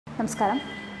നമസ്കാരം.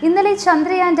 ഇന്നലെ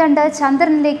Chandrayaan 2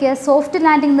 ചന്ദ്രനിലേക്ക് soft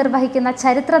landing നിർവഹിക്കുന്ന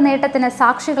ചരിത്ര നേട്ടത്തിന്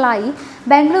സാക്ഷികളായി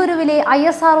ബംഗളൂരുവിലെ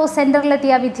ISRO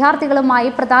സെന്ററിലെത്തിയ വിദ്യാർത്ഥികളുമായി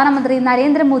പ്രധാനമന്ത്രി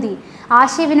നരേന്ദ്രമോദി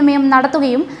ആശയവിനിമയം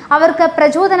നടത്തുകയും അവർക്ക്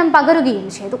പ്രചോദനം പകരുകയും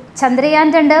ചെയ്തു. ചന്ദ്രയാൻ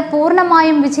 2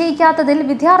 പൂർണ്ണമായും വിജയിക്കാത്തതിൽ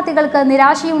വിദ്യാർത്ഥികൾക്ക്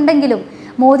നിരാശയുണ്ടെങ്കിലും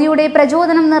മോദിയുടെ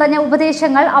പ്രചോദനം നിറഞ്ഞ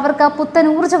ഉപദേശങ്ങൾ അവർക്ക് പുത്തൻ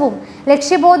ഊർജ്ജവും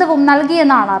ലക്ഷ്യബോധവും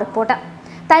നൽകിയെന്നാണ് റിപ്പോർട്ട്.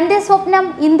 തന്റെ സ്വപ്നം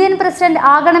ഇന്ത്യൻ പ്രസിഡന്റ്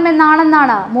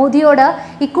ആകണമെന്നാണെന്നാണ് മോദിയോട്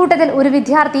ഇക്കൂട്ടത്തിൽ ഒരു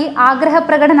വിദ്യാർത്ഥി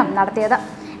ആഗ്രഹപ്രകടനം നടത്തിയത്.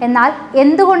 എന്നാൽ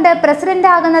എന്തുകൊണ്ട് പ്രസിഡന്റ്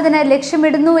ആകുന്നതിന്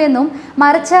ലക്ഷ്യമിടുന്നു എന്നും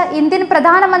മറിച്ച് ഇന്ത്യൻ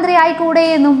പ്രധാനമന്ത്രി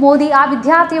ആയിക്കൂടെയെന്നും മോദി ആ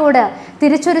വിദ്യാർത്ഥിയോട്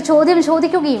തിരിച്ചൊരു ചോദ്യം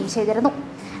ചോദിക്കുകയും ചെയ്തിരുന്നു.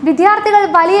 വിദ്യാർത്ഥികൾ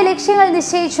വലിയ ലക്ഷ്യങ്ങൾ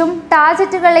നിശ്ചയിച്ചും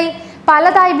ടാർഗറ്റുകളെ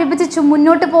പലതായി വിഭജിച്ചും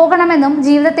മുന്നോട്ട് പോകണമെന്നും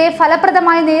ജീവിതത്തെ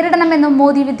ഫലപ്രദമായി നേരിടണമെന്നും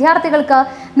മോദി വിദ്യാർത്ഥികൾക്ക്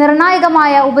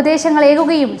നിർണായകമായ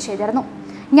ഉപദേശങ്ങളേകുകയും ചെയ്തിരുന്നു.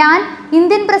 ഞാൻ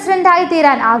ഇന്ത്യൻ പ്രസിഡന്റായി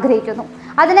തീരാൻ ആഗ്രഹിക്കുന്നു.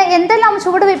 അതിന് എന്തെല്ലാം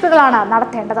ചുവടുവയ്പ്പുകളാണ്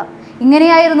നടത്തേണ്ടത്?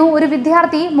 ഇങ്ങനെയായിരുന്നു ഒരു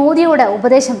വിദ്യാർത്ഥി മോദിയോട്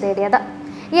ഉപദേശം തേടിയത്.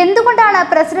 എന്തുകൊണ്ടാണ്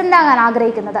പ്രസിഡന്റാകാൻ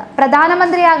ആഗ്രഹിക്കുന്നത്?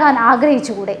 പ്രധാനമന്ത്രിയാകാൻ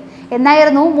ആഗ്രഹിച്ചുകൂടെ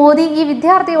എന്നായിരുന്നു മോദി ഈ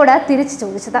വിദ്യാർത്ഥിയോട് തിരിച്ചു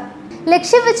ചോദിച്ചത്.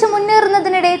 ലക്ഷ്യം വെച്ച്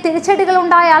മുന്നേറുന്നതിനിടെ തിരിച്ചടികൾ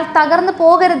ഉണ്ടായാൽ തകർന്നു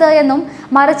പോകരുത് എന്നും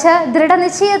മറിച്ച്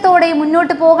ദൃഢനിശ്ചയത്തോടെ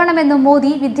മുന്നോട്ട് പോകണമെന്നും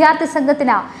മോദി വിദ്യാർത്ഥി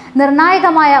സംഘത്തിന്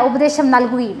നിർണായകമായ ഉപദേശം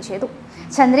നൽകുകയും ചെയ്തു.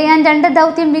 ചന്ദ്രയാൻ 2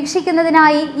 ദൗത്യം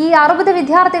വീക്ഷിക്കുന്നതിനായി ഈ 60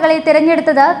 വിദ്യാർത്ഥികളെ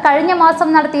തിരഞ്ഞെടുത്തത് കഴിഞ്ഞ മാസം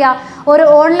നടത്തിയ ഒരു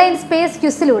ഓൺലൈൻ സ്പേസ്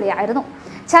ക്വിസിലൂടെയായിരുന്നു.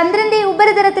 ചന്ദ്രന്റെ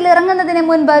ഉപരിതലത്തിൽ ഇറങ്ങുന്നതിന്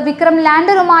മുൻപ് വിക്രം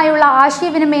ലാൻഡറുമായുള്ള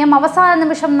ആശയവിനിമയം അവസാന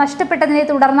നിമിഷം നഷ്ടപ്പെട്ടതിനെ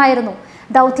തുടർന്നായിരുന്നു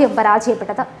ദൗത്യം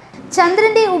പരാജയപ്പെട്ടത്.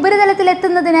 ചന്ദ്രന്റെ ഉപരിതലത്തിൽ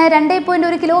എത്തുന്നതിന്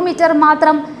 2.1 കിലോമീറ്റർ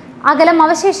മാത്രം അകലം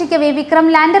അവശേഷിക്കവേ Vikram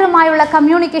ലാൻഡറുമായുള്ള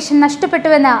communication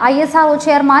നഷ്ടപ്പെട്ടുവെന്ന് ISRO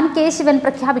chairman K Shivan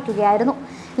പ്രഖ്യാപിക്കുകയായിരുന്നു.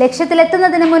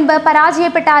 ലക്ഷ്യത്തിലെത്തുന്നതിന് മുൻപ്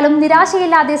പരാജയപ്പെട്ടാലും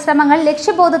നിരാശയില്ലാതെ ശ്രമങ്ങൾ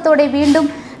ലക്ഷ്യബോധത്തോടെ വീണ്ടും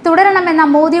തുടരണമെന്ന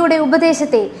മോദിയുടെ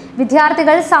ഉപദേശത്തെ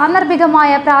വിദ്യാർത്ഥികൾ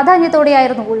സാന്ദർഭികമായ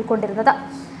പ്രാധാന്യത്തോടെയായിരുന്നു ഉൾക്കൊണ്ടിരുന്നത്.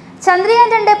 ചന്ദ്രയാൻ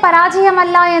 2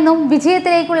 പരാജയമല്ല എന്നും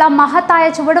വിജയത്തിലേക്കുള്ള മഹത്തായ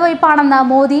ചുവടുവയ്പ്പാണെന്ന്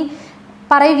മോദി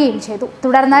പറയുകയും ചെയ്തു.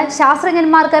 തുടർന്ന്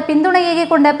ശാസ്ത്രജ്ഞന്മാർക്ക്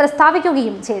പിന്തുണയേകിക്കൊണ്ട്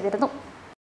പ്രസ്താവിക്കുകയും ചെയ്തിരുന്നു.